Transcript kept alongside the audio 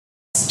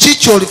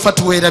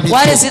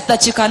What is it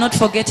that you cannot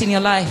forget in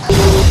your life?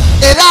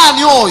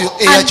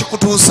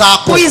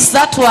 Who is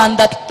that one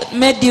that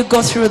made you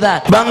go through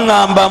that?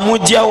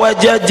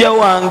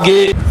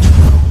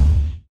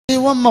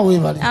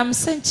 I'm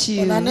sent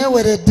you.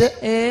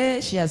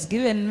 She has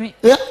given me.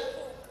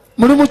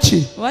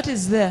 What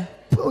is there?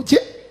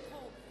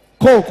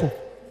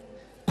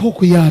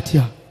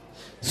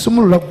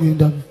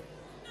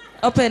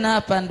 Open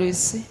up and we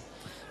see.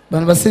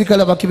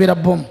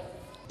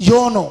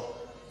 Yono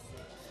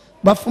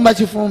bafumba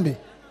chifumbi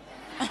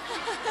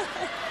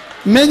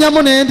menya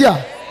munendya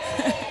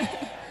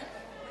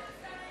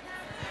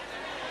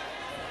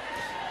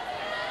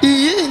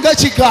iyi nga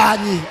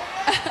chiganyi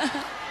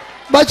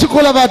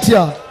bachikola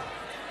batya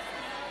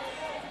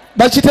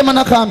bachitema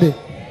nakambe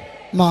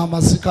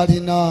mama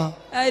sikalina.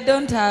 I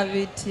don't have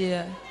it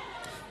here.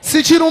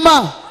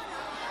 Sichiruma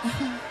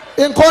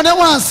enkone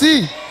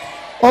wansi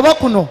oba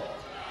kuno.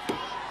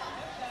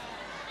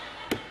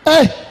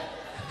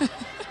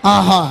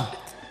 Aha.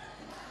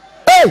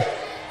 Hey!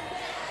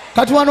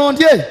 Kati wano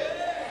ndye.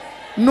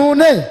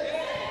 Nune.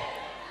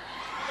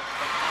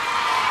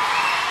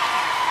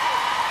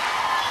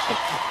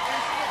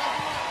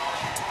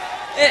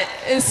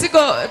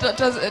 Sigo.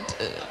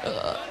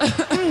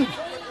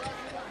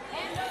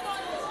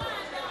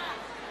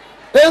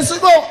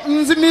 Sigo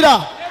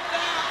nzimira.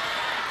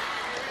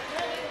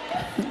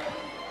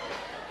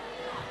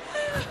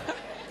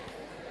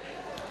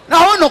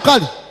 Naho no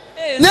kali.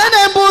 I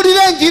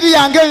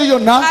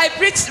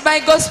preached my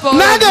gospel.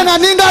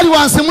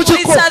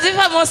 It's as if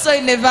I'm also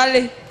in the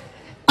valley.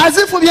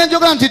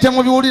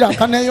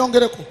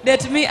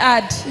 Let me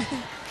add.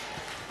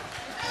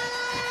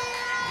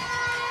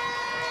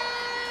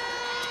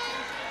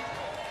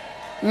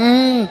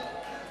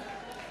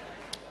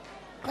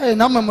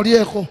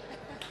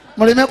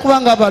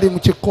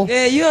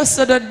 You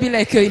also don't be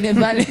like you're in the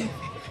valley.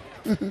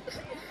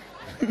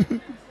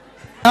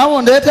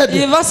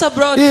 You've also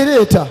brought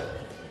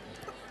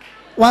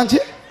want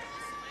it?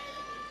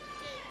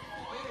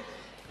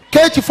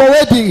 Cake for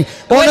wedding.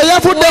 This one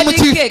left the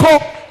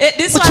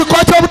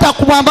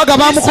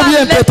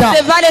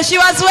valley. She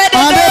was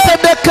wedding.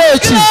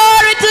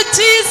 Glory to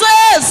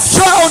Jesus.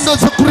 Show on the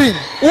screen.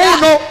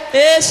 Uno.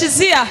 She's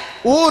here.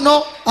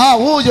 Uno.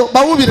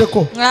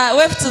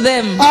 Wave to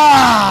them.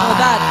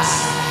 That.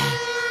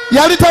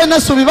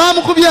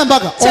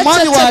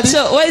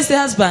 Where is the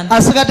husband?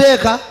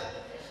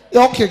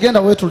 Okay, get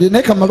away to the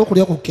neck.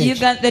 You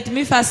can let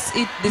me first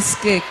eat this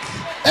cake.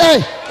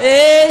 Hey,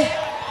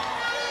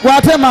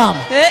 what a mom.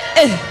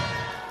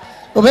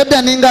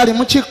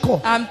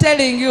 I'm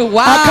telling you,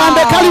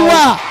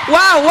 wow.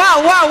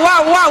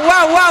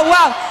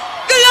 Wow.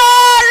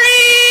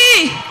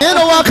 Glory!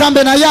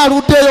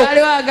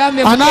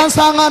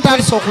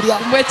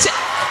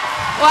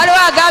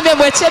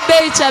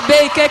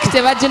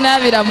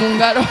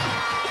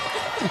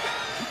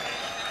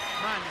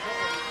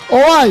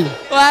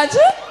 What?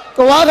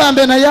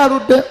 Wagambe na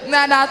yarudde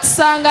na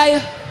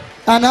tusangayo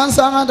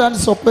anansanga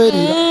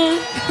ndandisokwerira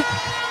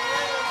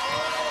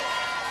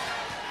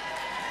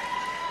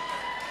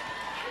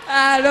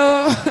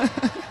Hello.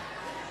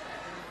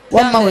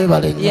 Wamma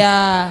webalenge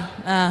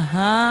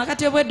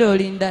kati obwedde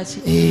olinda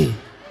ki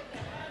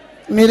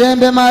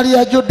mirembe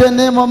Maria judde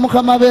neemo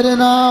Mukama bere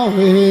naawe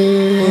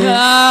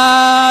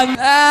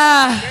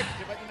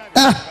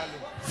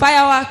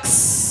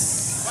fireworks.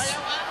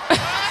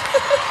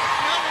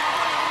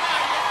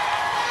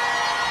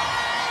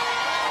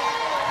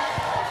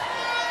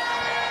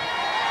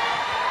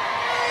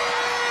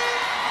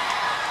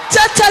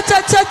 Cha.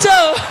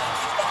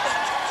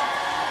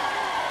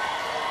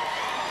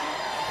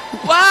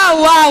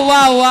 Wow.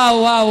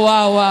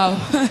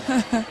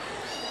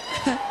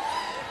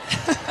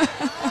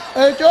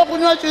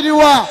 Ekyokunywa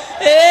kiriwa?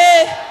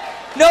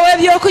 Nowe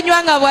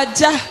byokunywa nga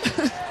bwajja.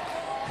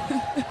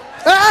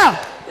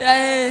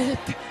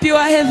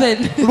 Pure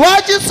heaven.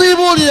 Lwaki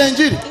sibuulira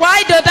enjiri?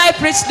 Why don't I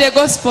preach the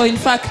gospel in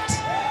fact?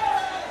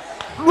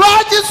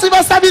 Lwaki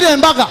sibasabira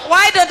embaga?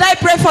 Why don't I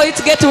pray for you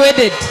to get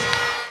wedded?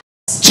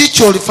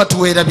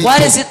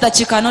 What is it that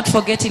you cannot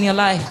forget in your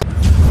life?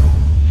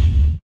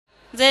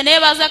 Nze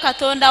nebaza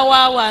Katonda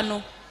wa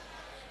wano.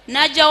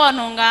 Najja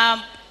wano nga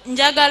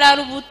njagala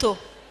lubuto.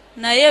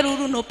 Naye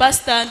lulu no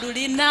pastor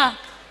ndulina.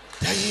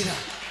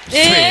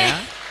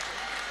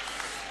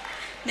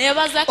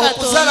 Nebaza Katonda.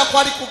 Okuzala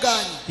kwali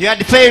kuganye. You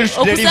had failed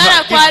to deliver.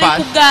 Okuzala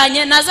kwali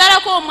kuganye. Nazala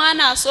ko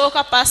omwana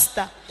asooka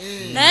pastor.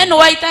 Naye no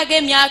wayitage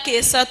emyaka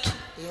 3.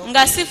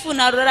 Nga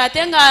sifuna lulala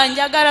ate nga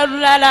njagala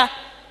lulala.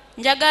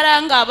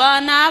 Njagala nga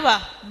abaana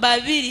aba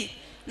 2.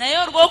 Naye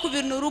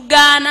olw'okubiri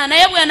nulugana.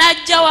 Naye bwe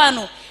najja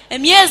wano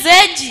emyezi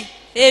egi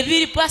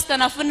 2 pastor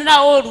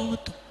nafunirawo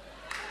olubuto.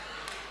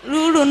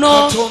 Lulu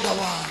no.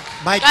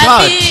 My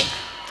God.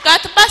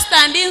 Kati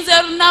pastor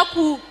ndinze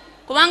lunaku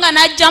kubanga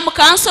najja mu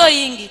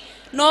counseling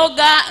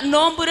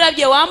nombulira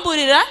bye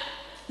wambulira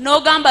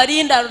nogamba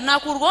linda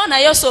lunaku lwo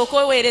naye osooka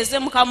oweereze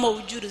Mukama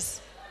obujulizi.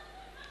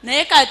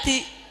 Naye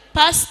kati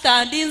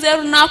pastor ndinze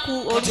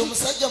lunaku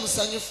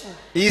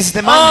Is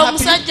the man happy?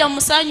 omusajja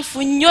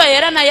musanyufu nnyo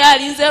era naye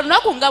alinze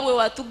lunaku nga bwe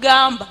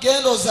watugamba.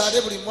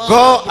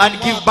 Go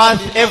and give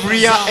birth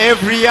every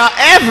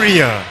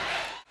year.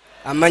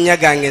 Amanya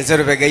gange nze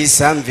Lubega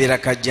Isa nvira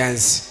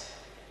Kajjansi.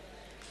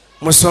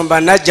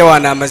 Musumba najja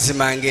wano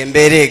amazima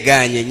ng'embeera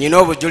eganye. Nyina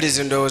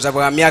obujulizi ndowooza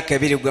bwa myaka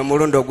 2 gwe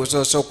mulundi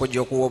ogusoose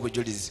okujja okuwa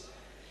obujulizi.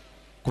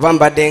 Kuba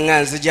mbadde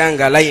nga nzija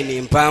nga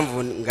layini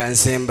mpanvu nga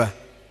nsemba.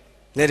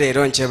 Ne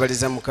leero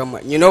nkyebaliza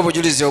Mukama. Nyina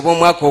obujulizi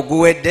obw'omwaka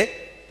oguwedde.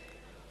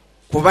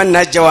 Kuba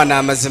najja wano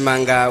amazima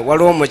nga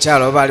waliwo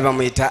omukyala oba ali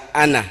bamuyita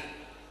Ana.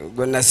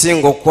 Gwe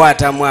nasinga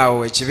okukwatamu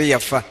awo ekibi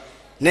yafa.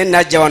 Ne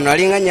najja wano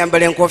alinga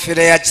nyambala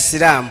enkofiira ya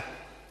Kisiraamu.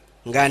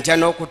 Nga ntya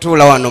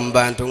n'okutuula wano mu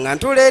bantu nga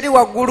ntuula eri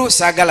waggulu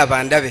saagala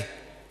bandabe.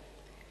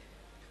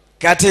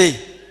 Kati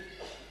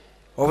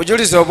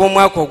obujulizi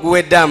obw'omwaka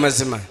oguwedde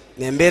amazima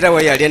nembeera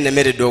we yali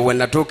ennemeredde obwe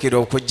natuukira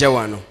okujja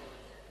wano.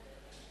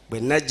 Bwe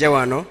najja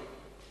wano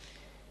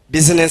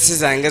bizinensi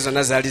zange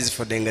zonna zaali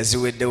zifudde nga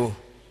ziweddewo.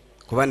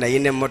 Kuba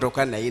nayina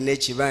emmotoka, nayina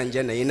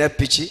ekibanja, nayina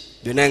piki,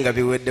 byonna nga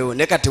biweddewo.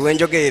 Ne kati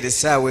wenjogerera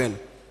essaawa eno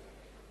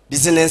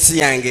bizinensi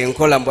yange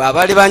enkola mbu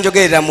abaali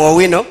banjogerera mu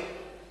owino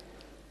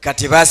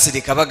kati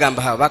basirika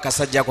bagamba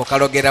bakasajja ako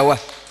kalogerawa.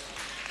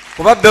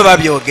 Kuba byo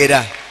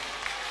babyogera.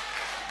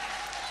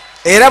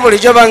 Era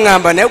bulijjo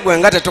baŋŋamba naye gwe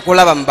nga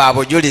tetukulaba mu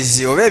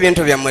baabujulizi oba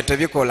ebintu byammwe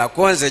tebikola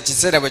konze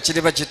ekiseera bwe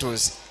kiriba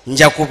kituuse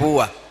nja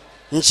kubuwa.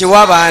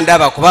 Nkiwa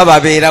bandaba kuba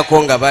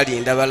babeerako nga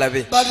balinda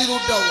balabe.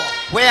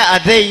 Where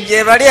are they?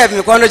 Gye bali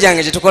emikono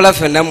gyange gye tukola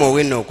ffenna mu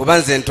wino kuba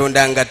nze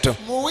ntunda ngatto.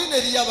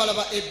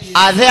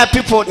 Are there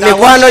people that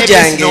mikwano watch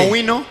gyange no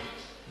wino?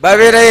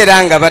 babeerayo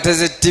era nga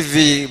bateze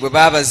TV bwe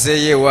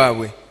baabazeeyo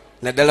ewaabwe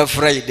naddala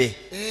Friday.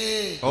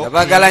 Nga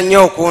baagala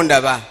nnyo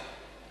okundaba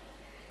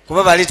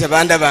kuba bali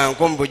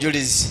tebandabanko mu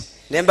bujulizi.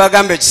 Ne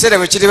mbagamba ekiseera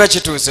bwe kiriba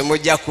kituuse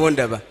mujja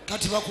kundaba.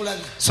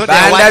 So they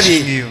are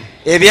watching you.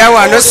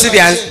 Ebyawano si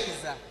bya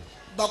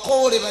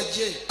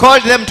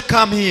Call them to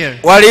come here.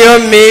 waliyo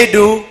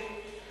Miidu,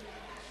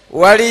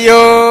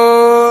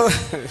 waliyo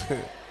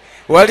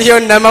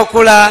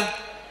Namakula,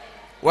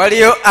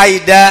 waliyo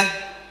Aida,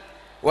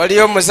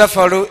 waliyo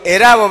Muzafaru,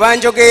 era abo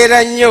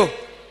banjogerera nnyo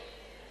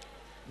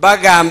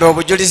bagamba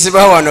obujulizi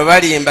bwa wano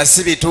balimba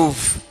si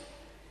bituufu.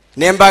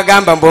 Ne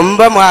mbagamba mbu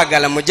muba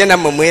mwagala mujje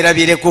nammwe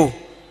mwerabireko.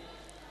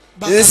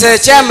 Nze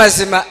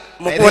ekyamazima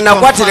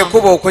mukunakwatire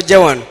kuba okujja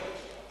wano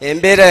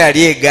embeera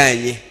yali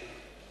eganye.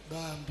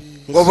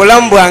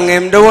 Ng'obulamu bwange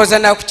ndowooza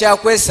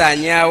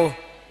nakukyakwesaanyaawo.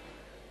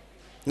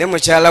 Ne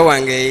mukyala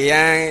wange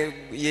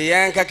ye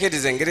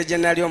yankakiriza engeri gye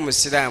nali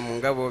omusiraamu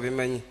nga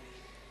bw'obimanyi.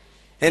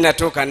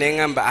 Natuuka ne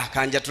ŋŋamba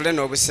akanjatule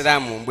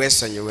n'obusiraamu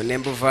mbwesonyiwe ne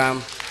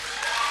mbuvaamu.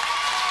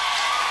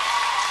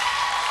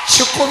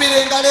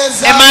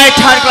 Am I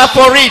thankful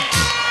for it?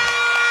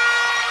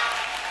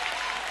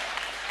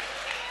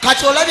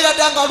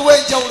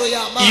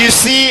 You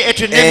see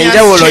it in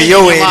enjawulo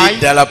yo weeri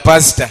ddala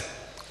pastor.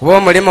 Kuba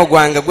omulimu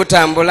gwange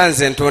gutambula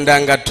nze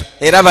ntunda ngatto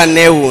era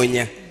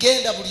banneewuunya.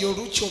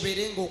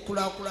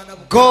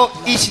 Go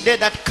each day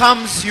that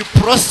comes you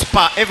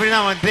prosper every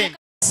now and then.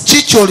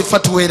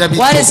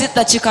 What is it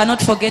that you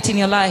cannot forget in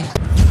your life?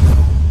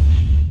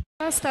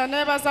 Pastor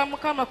nebaza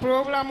Mukama ku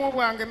lw'obulamu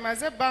bwange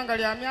maze ebbanga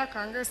lya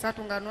myaka nga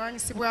 3 nga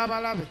nwanyisibwa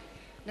abalabe.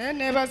 Naye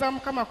nebaza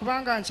Mukama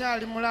kubanga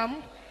nkyali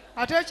mulamu.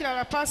 Ate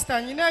ekirala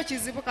pastor nyina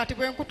ekizibu kati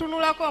bwe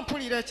nkutunulako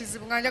mpulira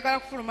ekizibu nga njagala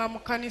kufuluma mu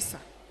kanisa.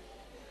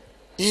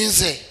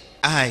 Inze.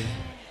 Aye.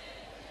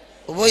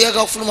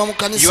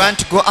 You want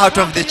to go out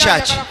of the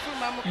church?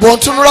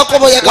 Once you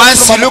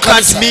look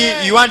at me,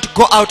 you want to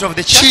go out of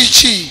the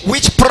church?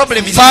 Which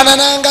problem is it? Am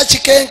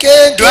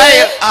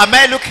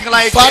I looking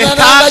like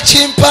a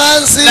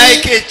chimpanzee?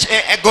 Like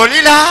a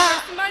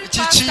gorilla?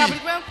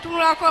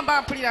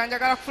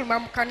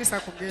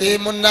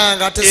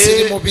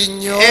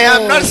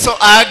 I'm not so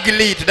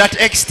ugly to that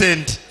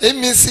extent.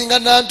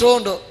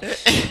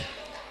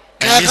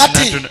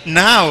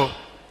 Now,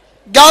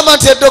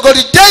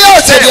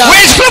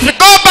 witchcraft,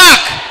 go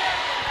back.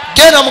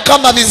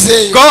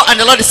 Go and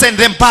the Lord send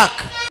them back.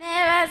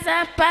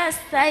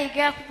 Pastor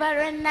Yiga kuva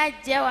lwe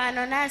najja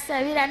wano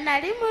n'asabira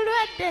nali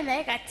mulwadde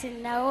naye kati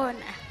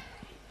nawona.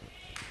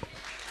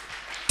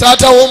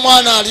 Taata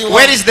w'omwana aliwa?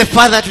 Where is the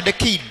father to the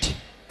kid?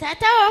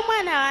 Taata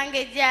w'omwana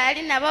wange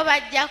gy'ali nabo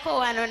bajjako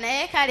wano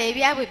naye kale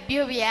ebyabwe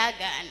byo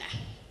byagaana.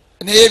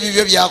 Naye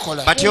ebibyo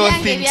byakola. But your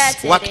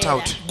things worked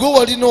out. Gwe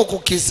walina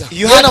okukkiriza.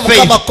 You had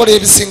faith.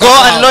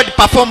 Go and Lord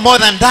perform more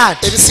than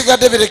that.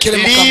 Ebisigadde birekere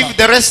Mukama. Leave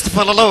the rest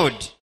for the Lord.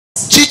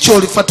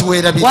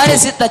 What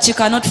is it that you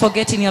cannot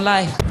forget in your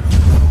life?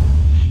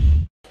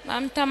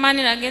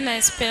 Bamtamani nagenda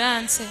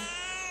Esperance.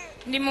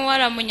 Ndi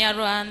muwala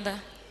Munyarwanda.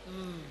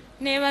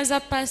 Nebaza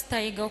Pastor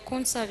Yiga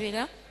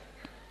okunsabira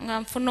nga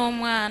nfuna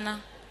omwana.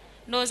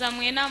 Ndowooza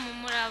mwena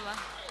mumulaba.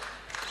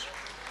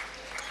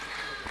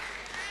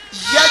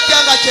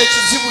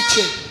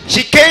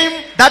 She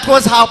came, that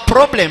was her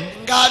problem.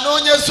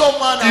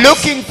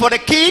 Looking for a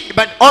kid,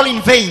 but all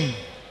in vain.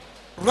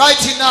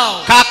 Right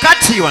now.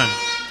 Kakati one.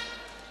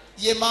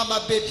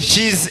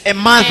 She's a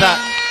mother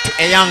to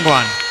a young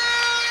one.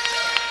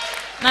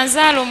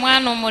 Nazaala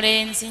omwana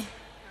omulenzi.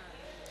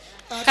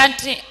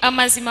 Kati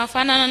amazima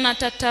afaanana na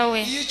tata we.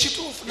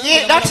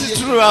 Yeah, that is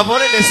true. I've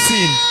already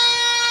seen.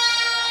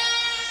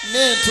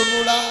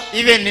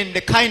 Even in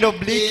the kind of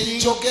blinking.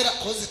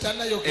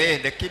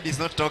 The kid is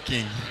not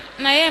talking.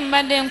 Naye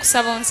mbadde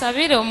nkusaba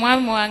onsabire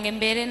omwami wange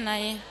mbeere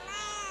naye.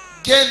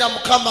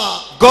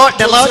 God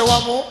the Lord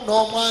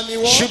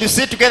should you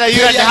sit together,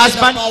 you and the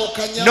husband,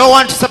 no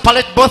one to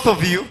separate both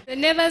of you.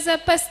 Nebaza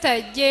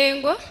Pastor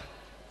Jengo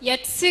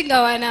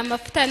yatusiga wana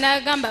amafuta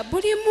n'agamba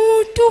buli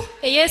muntu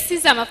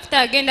eyesiza amafuta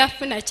agenda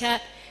afuna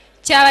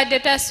kyabadde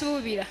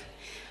tasuubira.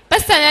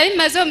 Pastor nali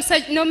maze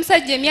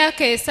n'omusajja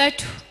emyaka 3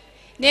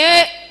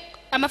 naye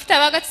amafuta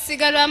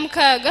bagatusiga lwa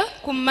 6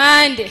 ku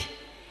Mande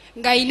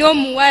ng'alina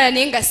omuwala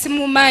naye nga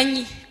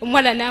simumanyi.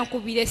 Omuwala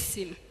n'ankubira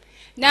essimu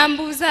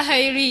nambuuza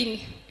Irene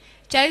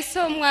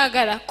kyalisa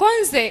omwagala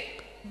konze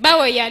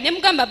baweya ne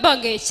mugamba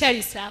bange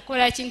ekyalisa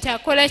akola kintu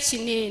akola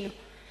kineeno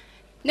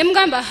ne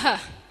mugamba ha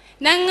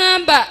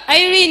nangamba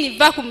Irene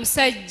va ku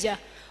musajja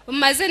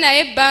omaze naye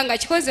ebbanga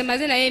kikoze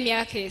maze naye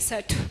emyaka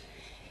 3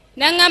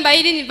 nangamba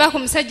Irene va ku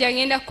musajja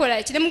ngenda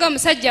kukola ki ne mugamba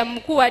musajja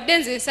mukuu wadde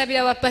nze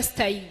nsabira wa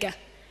Pastor Yiga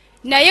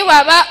naye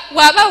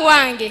waba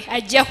wange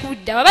ajja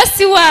kudda waba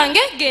si wange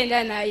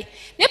genda naye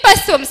ne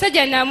pastor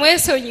omusajja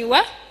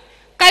namwesonyiwa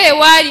kale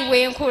wali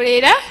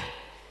wenkolera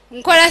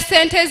nkola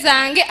sente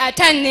zange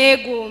ata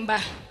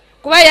neegomba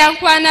kuba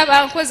yankwana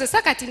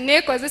bankozesa kati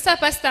neekozesa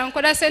pastor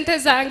nkola sente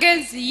zange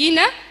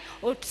nziyina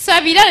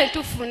otusabira ne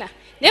tufuna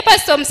ne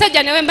pastor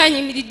omusajja newe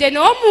mbanyimiridde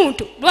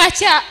n'omuntu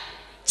lwaki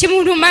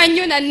kimuluma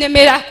nnyo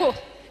nannemerako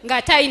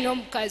ng'ate alina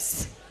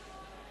omukazi.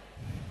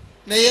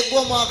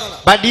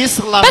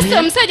 Pastor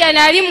omusajja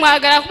nali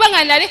mwagala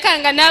kubanga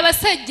nalekanga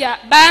n'abasajja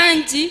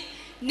bangi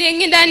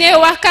nengenda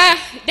n'ewaka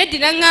deddi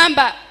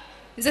nangamba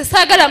nze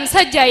saagala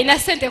musajja alina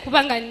sente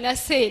kubanga nina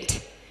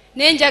sente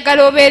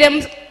nenjagala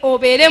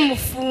obeere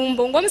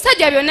mufumbo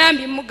ng'omusajja byonna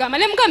mbimugamba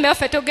ne mugamba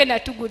waffe togenda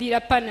tugulira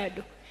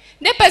panado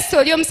ne pastor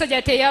oli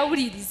omusajja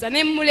teyawuliriza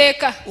ne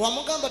mmuleka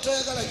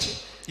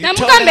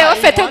namugamba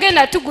waffe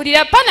togenda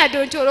tugulira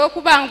panado nti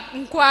olw'okuba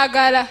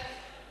nkwagala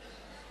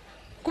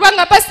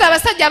kubanga pastor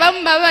abasajja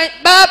abamu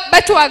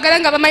batwagala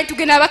nga bamanyi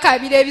tugenda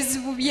bakabira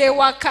ebizibu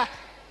by'ewaka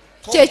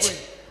kyeki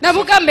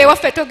namugamba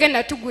waffe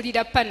togenda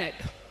tugulira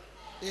panado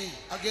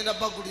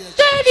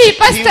teri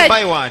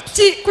pastor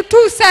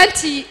kutuusa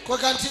nti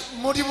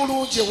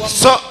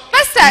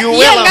pastor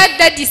ye nga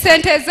dadi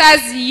sente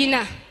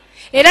zaziyina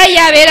era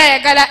yabeera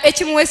ayagala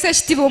ekimuweesa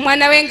ekitiibwa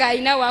omwana we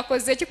ng'alina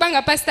wakoze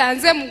ekikubanga pastor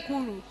nze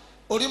mukulu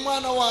oli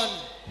mwana wani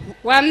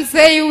wa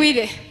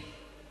muzeeyiwire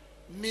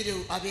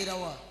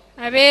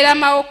abeera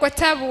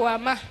Mawokota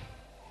Buwama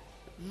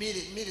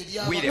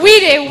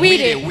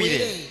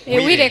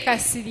wire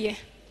Kasirye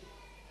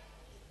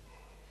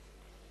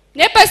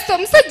ne pastor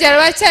omusajja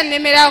lwaki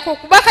annemerako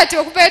kuba kati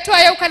okuva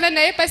etwayawukana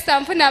naye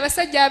pastor nfuna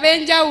abasajja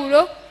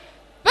ab'enjawulo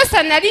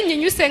pastor nali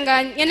nyinyuse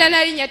nga ngenda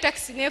nalinnya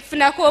takisi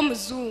nefunako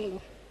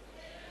omuzungu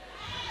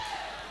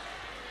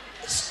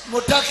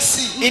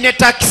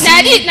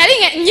nali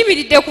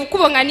nyimiridde ku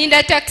kkubo nga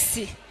ninda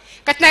takisi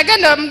kati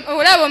nagenda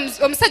olaba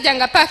omusajja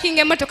nga parking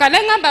emotoka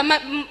nangamba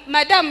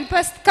madam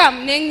past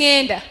come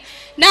nengenda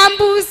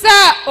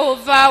nambuuza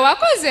ovaawo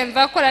akoze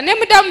nva kola ne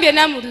mudamu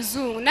byonna mu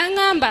luzungu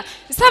nangamba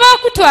nsaba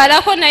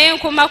kutwalako naye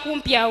nkoma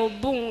kumpi awo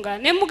bbunga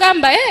ne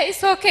mugamba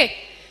it's okay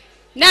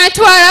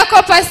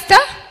natwalako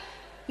pastor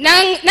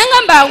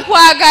nangamba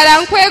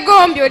nkwagala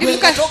nkwegombye oli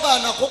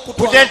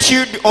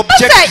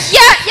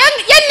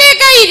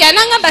yanneegayirya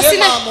nangamba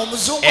sina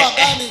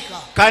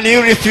Can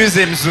you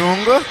refuse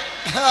mzungu?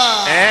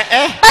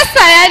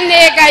 Pastor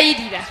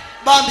yanneegayirira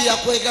bambi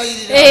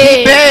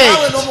yakwegayirira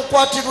nawe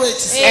n'omukwatirwa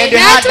ekisa and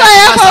had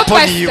that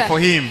support you for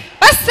him.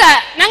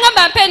 Pastor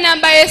nangamba mpe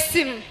namba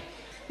y'essimu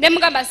ne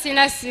mugamba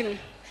sina simu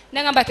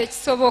nangamba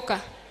tekisoboka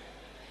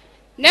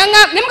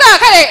nemugamba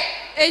kale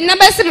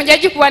namba y'essimu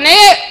jagikuwa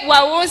naye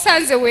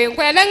wawonsanze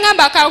wenkola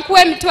nangamba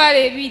kankuwa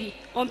 $2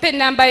 ompe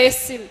namba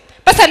y'essimu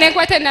Pastor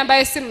nenkwata namba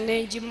y'essimu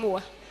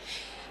nenjimuwa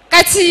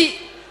kati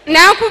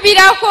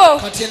nakubirako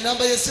kati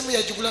namba y'essimu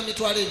yagigula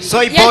 $2. So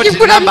he bought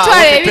the number of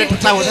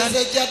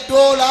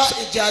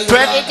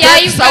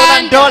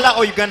 $20,000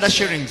 or Uganda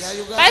shillings.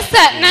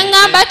 Pastor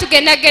nangamba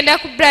tugenda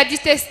ku blood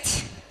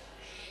test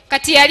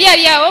kati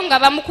yali awo nga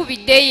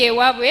bamukubidde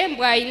ewaabwe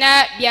mbw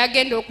alina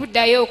byagenda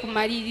okuddayo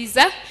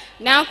okumaliriza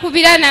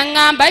nankubira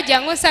nangamba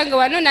jangu osange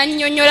wano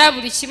nannyonnyola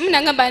buli kimu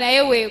nangamba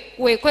naye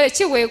weekole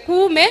ki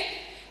weekuume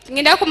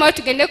tugenda kumawo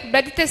tugende ku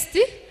blood test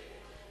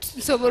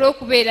nsobole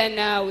okubeera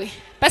naawe.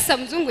 Pastor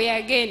muzungu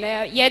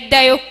yagenda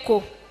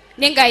yaddayokko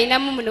nenga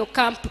alinamu muno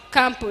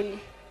kampuni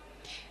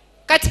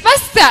kati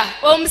pastor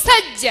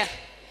omusajja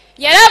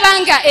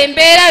yalabanga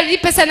embeera luli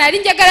pesa nali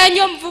njagala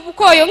nnyo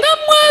omuvubuka oyo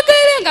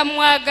nga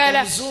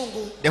mwagala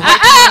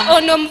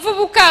ono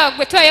omuvubuka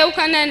gwe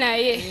twayawukana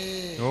naye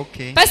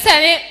pastor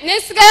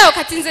nesigalawo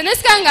kati nze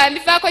nesigala nga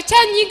mbivaako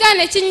kyanyiga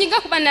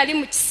nekinyiga kuba nali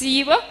mu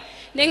kisiibo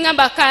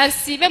neŋŋamba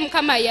kansiibe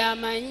mukama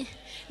yamanyi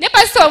ne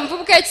pasita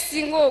omuvubuka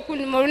ekisinga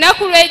okunuma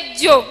olunaku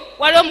lw'ejjo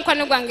waliwo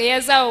omukwano gwange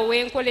yazaawo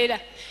wenkolera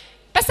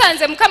pasita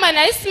nze mukama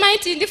nali simanyi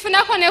nti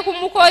ndifunako ne ku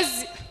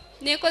mukozi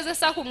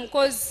nekozesa ku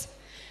mukozi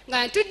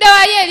nga ntudde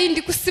wali eri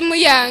ndi ku simu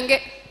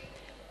yange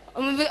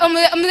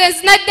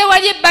omulenzi nadde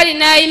wali ebbali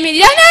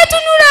n'ayimirira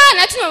n'atunula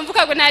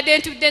omuvubuka gwe nadde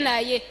ntudde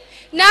naye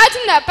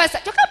n'atunula pasita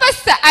kyokka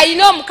pasita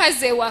alina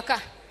omukazi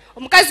ewaka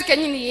omukazi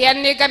kenyini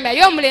yeyanneegamya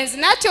ye omulenzi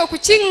n'atya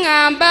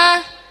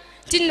okukiŋŋamba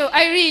tino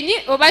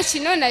Irene oba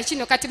kino na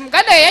kino kati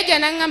muganda ye yajja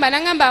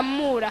n'aŋŋamba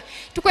muura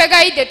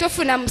tukwegayidde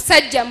tofuna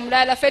musajja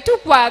mulala ffe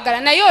tukwagala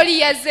naye oli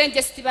yazze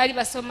nje sitibali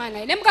basoma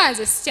naye ne muganda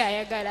nze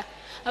sikyayagala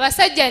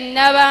abasajja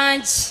nina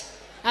bangi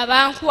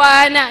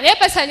abankwana naye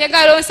pasita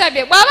njagala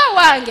onsabye bw'aba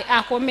wange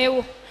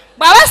akomewo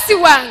bw'aba si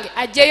wange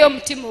aggyeyo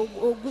omutima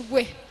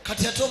ogugwe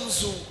kati ate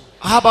omuzungu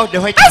How about the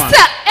white man?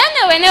 pasita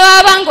enewe ne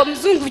wabanga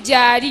omuzungu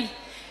gy'ali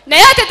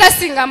naye ate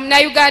tasinga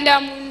munayuganda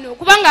munno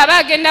kubanga aba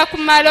agenda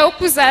kumala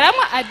okuzaalamu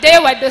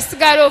addeyo wadde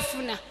osigala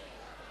ofuna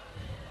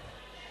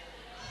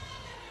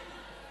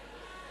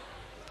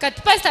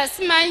kati pasita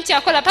simanyi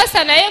kyakola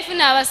pasita naye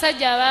nfuna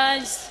abasajja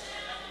bangi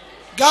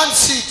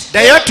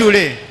ddayo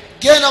otule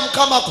genda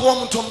mukama akuwa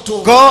omuntu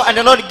omutuufu Go and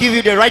the Lord give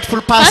you the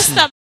rightful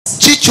person.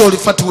 kiki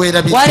olifa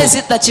tuweerabye What is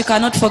it that you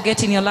cannot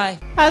forget in your life?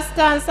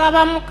 pasita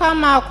nsaba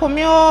mukama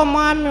akumyewo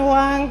omwami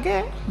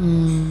wange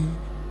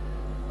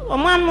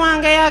omwami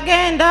wange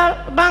yagenda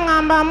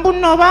baŋŋamba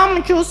mbuno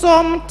bamukyusa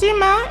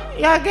omutima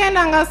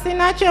yagenda nga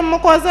sina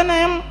kyemukoze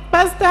naye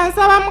pasita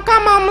nsaba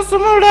mukama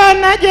amusumulule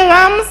yonna gye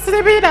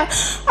bamusibira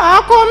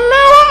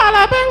akomewo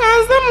alabe nga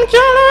nze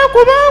mukyala we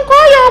kubanga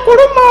oyo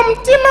okuluma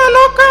omutima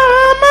n'okaba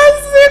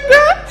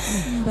amaziga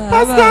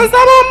pasita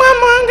nsaba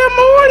omwami wange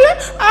muwulye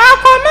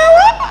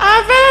akomewo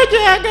aveeyo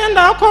gye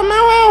yagenda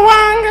akomewo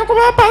ewange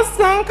kuba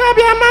pasita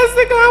nkabya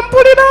amaziga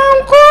mpulira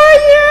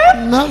nkooye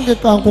nange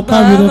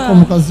kankukabireko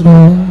mukazi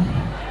wawe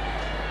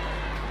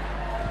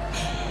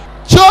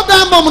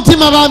kyogamba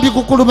omutima bambi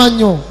kukuluma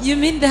nnyo. You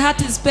mean the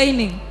heart is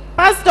paining?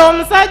 pasita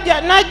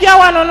omusajja najja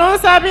wano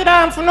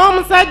n'onsabira nfuna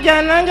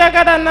omusajja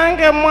nanjagala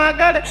nange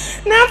mwagale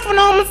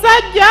nenfuna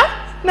omusajja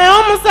naye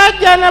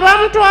omusajja ne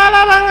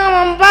bamutwala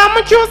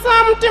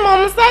bamukyusa mutima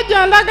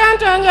omusajja ndaga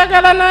nti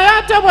anjagala naye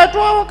ate bwe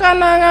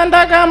twawukananga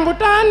ndaga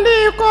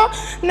mbutandiiko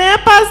naye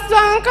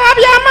pasita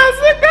nkabya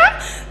amaziga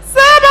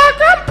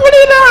saabaka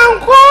mpulira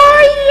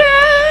nkooye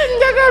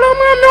njagala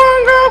omwami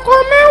wange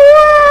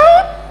akomewo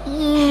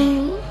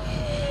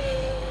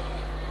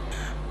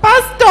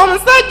pasita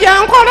omusajja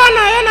nkola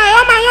naye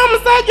omanyi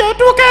omusajja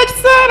otuuka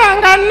ekiseera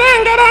nga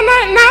nnengera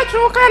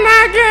n'akyuka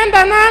n'agenda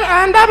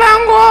andaba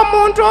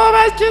ng'omuntu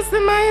oba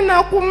kisimanyi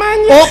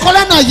nakumanya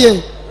okola naye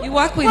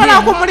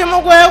kola ku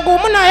mulimu gwe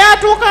gumu naye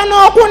atuuka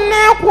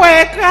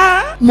n'okunneekweka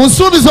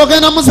musuubiza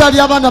ogenda muzaali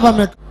abaana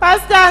bameka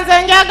pasita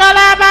nze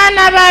njagala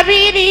abaana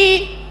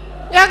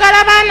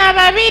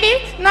babiri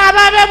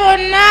n'ababe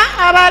bonna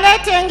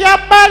abaleete nja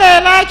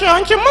baleera kyo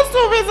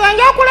nkimusuubiza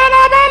nja kulera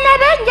abaana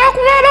be nja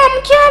kubeera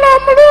omukyala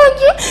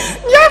omulungi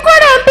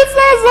njakola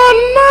empisa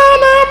zonna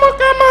naye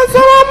mukama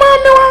nsaba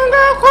omwami wange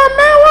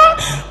akomewo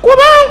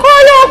kubanga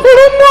oyo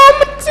okuluma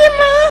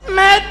omutima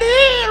medi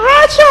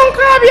lwaki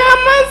onkabya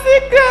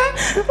amaziga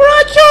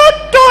lwaki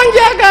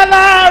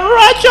tonjagala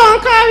lwaki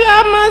onkabya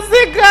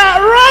amaziga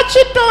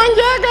lwaki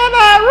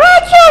tonjagala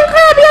lwaki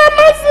onkabya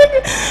amaziga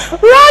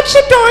lwaki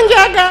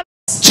tonjagala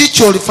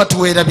kiki olifa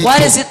tuweerabye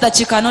What is it that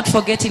you cannot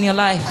forget in your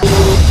life?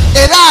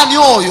 era ani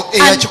oyo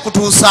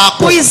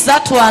eyakikutuusaako Who is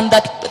that one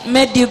that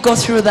made you go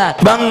through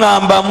that?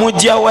 baŋŋamba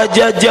mujja wa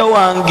jjajja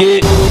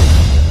wange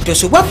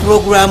tosobwa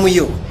pulogulaamu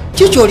yo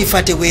kiki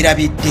olifa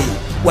teweerabidde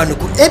wano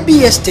ku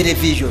ABS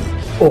television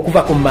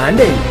okuva ku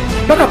Monday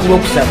paka ku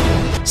Lwokusatu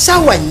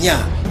ssaawa 4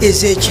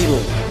 ez'ekiro